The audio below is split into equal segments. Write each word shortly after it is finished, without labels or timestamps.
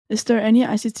Is there any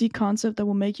ICT concept that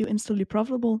will make you instantly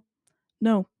profitable?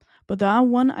 No, but there are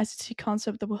one ICT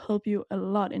concept that will help you a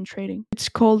lot in trading. It's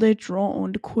called a draw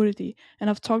on liquidity, and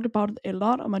I've talked about it a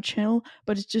lot on my channel,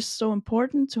 but it's just so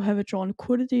important to have a draw on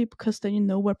liquidity because then you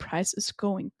know where price is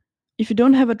going. If you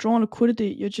don't have a draw on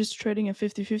liquidity, you're just trading a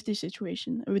 50-50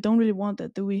 situation, and we don't really want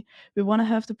that, do we? We want to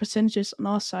have the percentages on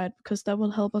our side because that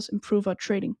will help us improve our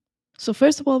trading. So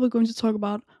first of all, we're going to talk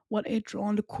about what a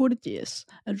drawn liquidity is.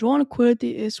 A drawn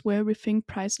liquidity is where we think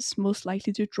price is most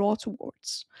likely to draw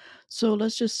towards. So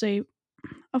let's just say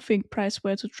I think price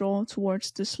were to draw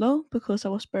towards this low because I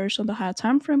was bearish on the higher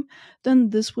time frame,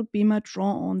 then this would be my draw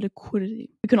on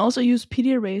liquidity. We can also use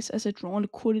PD arrays as a draw on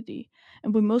liquidity,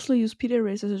 and we mostly use PD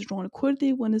arrays as a draw on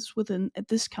liquidity when it's within a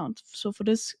discount. So for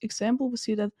this example, we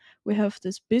see that we have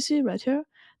this busy right here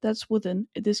that's within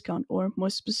a discount, or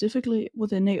more specifically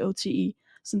within a OTE.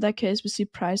 So in that case, we see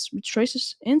price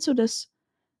retraces into this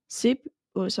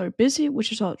busy,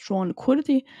 which is our draw on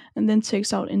liquidity, and then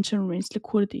takes out internal range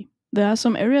liquidity. There are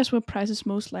some areas where price is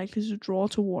most likely to draw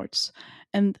towards,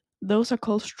 and those are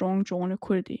called strong draw on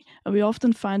liquidity. And we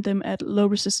often find them at low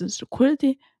resistance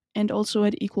liquidity and also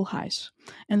at equal highs.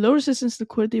 And low resistance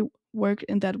liquidity work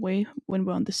in that way when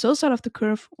we're on the sell side of the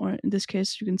curve, or in this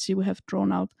case, you can see we have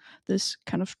drawn out this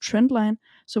kind of trend line.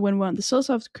 So when we're on the sell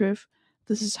side of the curve,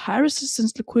 this is high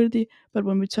resistance liquidity, but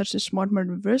when we touch the smart money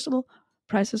reversal,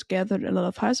 price has gathered a lot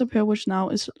of highs up here, which now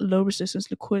is low resistance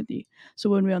liquidity. So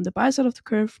when we're on the buy side of the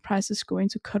curve, price is going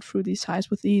to cut through these highs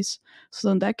with ease. So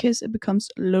in that case, it becomes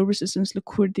low resistance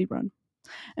liquidity run.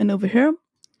 And over here,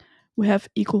 we have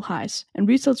equal highs, and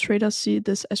retail traders see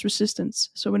this as resistance.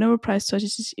 So whenever price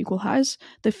touches these equal highs,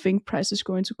 they think price is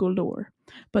going to go lower.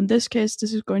 But in this case,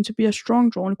 this is going to be a strong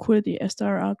draw on liquidity, as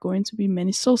there are going to be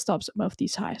many sell stops above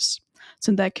these highs.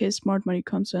 So in that case, smart money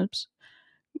concepts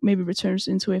maybe returns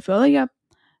into a failure gap,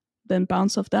 then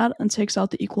bounce off that and takes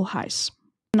out the equal highs.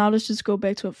 Now let's just go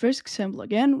back to our first example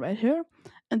again right here.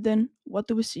 And then what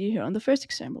do we see here on the first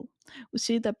example? We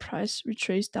see that price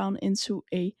retraced down into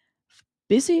a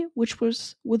busy, which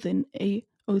was within a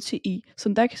OTE. So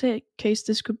in that case,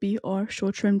 this could be our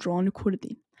short-term drawn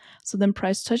liquidity. So then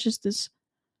price touches this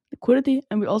liquidity,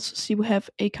 and we also see we have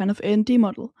a kind of A&D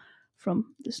model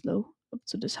from this low up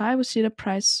to this high. We see the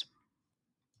price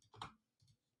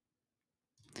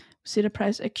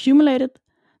accumulated,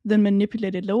 then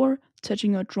manipulated lower,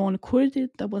 touching our drawn liquidity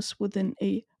that was within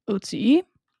a OTE.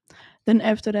 Then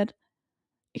after that,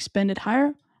 expanded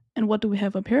higher. And what do we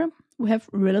have up here? We have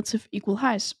relative equal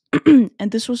highs.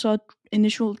 And this was our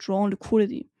initial drawn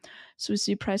liquidity. So we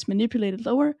see price manipulated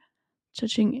lower,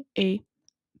 touching a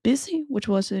busy, which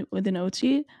was within OTE,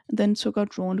 and then took out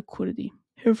drawn liquidity.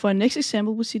 Here for our next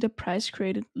example, we see the price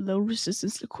created low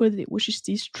resistance liquidity, which is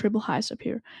these triple highs up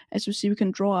here. As you see, we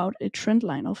can draw out a trend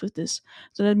line off of this.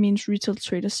 So that means retail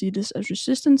traders see this as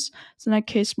resistance. So in that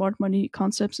case, smart money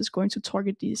concepts is going to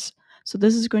target these. So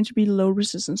this is going to be low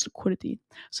resistance liquidity.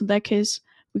 So in that case,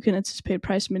 we can anticipate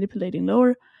price manipulating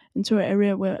lower into an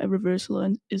area where a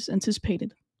reversal is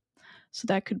anticipated. So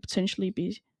that could potentially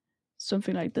be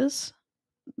something like this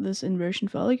inversion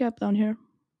value gap down here,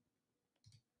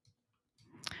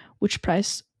 which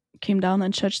price came down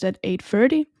and touched at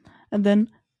 830. And then,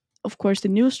 of course, the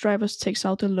newest drivers takes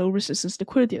out the low resistance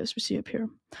liquidity as we see up here.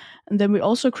 And then we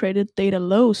also created data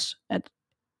lows at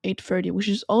 830, which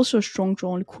is also a strong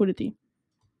drawn liquidity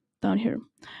down here.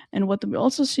 And what do we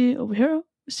also see over here?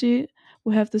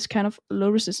 We have this kind of low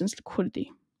resistance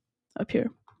liquidity up here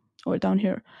or down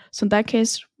here. So in that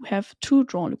case, we have two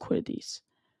drawn liquidities.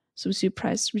 So we see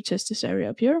price retest this area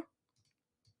up here.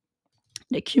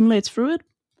 It accumulates through it.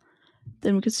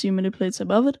 Then we can see manipulates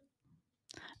above it,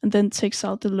 and then takes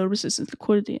out the low resistance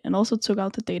liquidity, and also took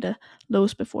out the data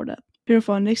lows before that. Here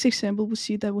for our next example, we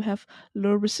see that we have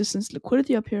low resistance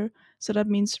liquidity up here. So that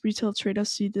means retail traders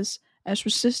see this as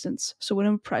resistance. So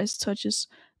whenever price touches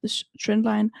this trend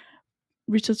line,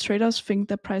 retail traders think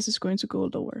that price is going to go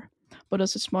lower. But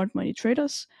as a smart money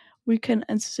traders, we can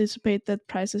anticipate that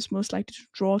price is most likely to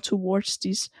draw towards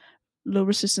these low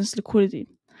resistance liquidity.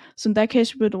 So in that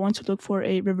case, we would want to look for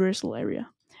a reversal area.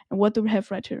 And what do we have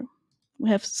right here? We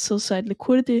have sell side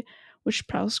liquidity, which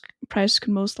price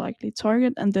can most likely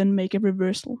target and then make a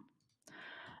reversal.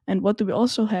 And what do we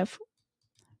also have?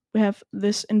 We have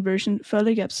this inversion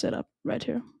failure gap setup right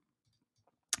here,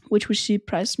 which we see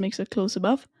price makes a close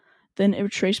above, then a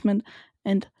retracement,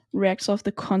 and reacts off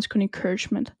the consequent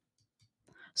encouragement.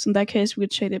 So in that case, we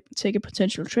could take a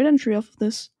potential trade entry off of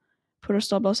this, put our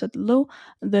stop loss at the low,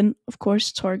 and then, of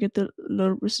course, target the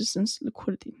low resistance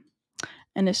liquidity.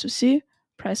 And as you see,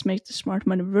 price makes the smart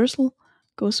money reversal,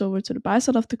 goes over to the buy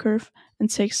side of the curve, and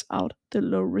takes out the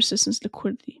low resistance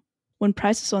liquidity. When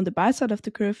prices are on the buy side of the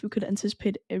curve, we could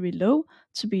anticipate every low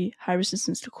to be high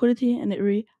resistance liquidity and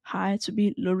every high to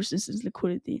be low resistance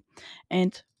liquidity.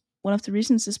 And one of the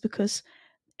reasons is because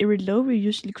every low we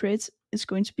usually create is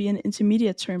going to be an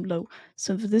intermediate term low.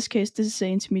 So for this case, this is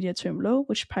an intermediate term low,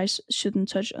 which price shouldn't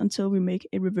touch until we make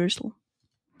a reversal.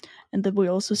 And that we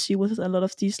also see with a lot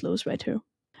of these lows right here.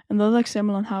 Another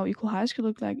example on how equal highs could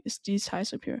look like is these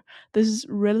highs up here. This is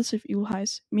relative equal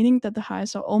highs, meaning that the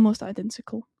highs are almost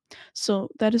identical. So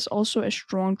that is also a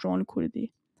strong drawn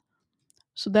liquidity.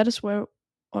 So that is where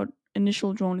our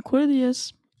initial drawn liquidity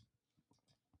is.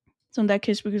 So in that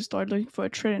case, we could start looking for a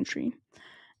trade entry.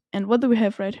 And what do we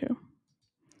have right here?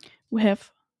 We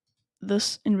have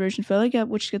this inversion failure gap,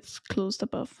 which gets closed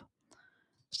above.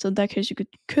 So in that case, you could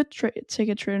take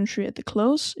a trade entry at the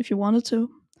close if you wanted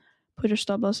to, put your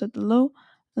stop loss at the low,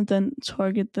 and then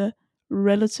target the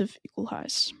relative equal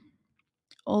highs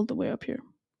all the way up here.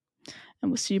 And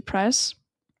we see price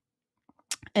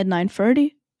at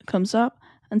 9:30 comes up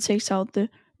and takes out the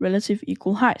relative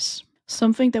equal highs.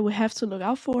 Something that we have to look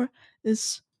out for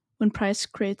is when price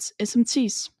creates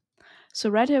SMTs. So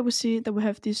right here we see that we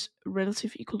have these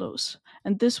relative equal lows,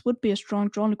 and this would be a strong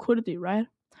drawn liquidity, right?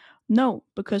 No,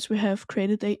 because we have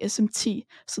created a SMT.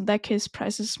 So in that case,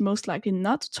 price is most likely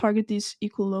not to target these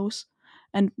equal lows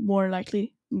and more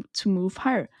likely to move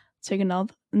higher, taking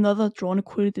out another drawn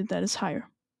liquidity that is higher.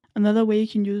 Another way you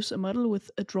can use a model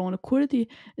with a drawn liquidity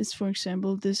is, for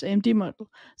example, this AMD model.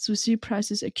 So we see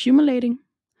prices accumulating,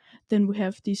 then we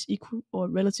have these equal or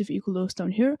relative equal lows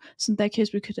down here. So in that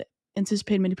case, we could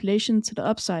anticipate manipulation to the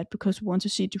upside because we want to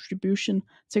see distribution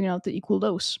taking out the equal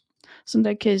lows. So in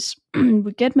that case,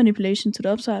 we get manipulation to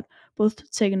the upside,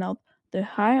 both taking out the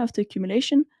high of the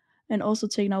accumulation and also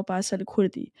taking out buy side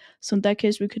liquidity. So in that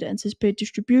case, we could anticipate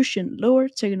distribution lower,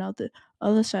 taking out the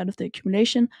other side of the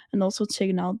accumulation, and also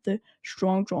taking out the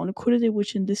strong drawn liquidity,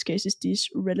 which in this case is these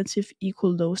relative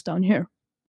equal lows down here.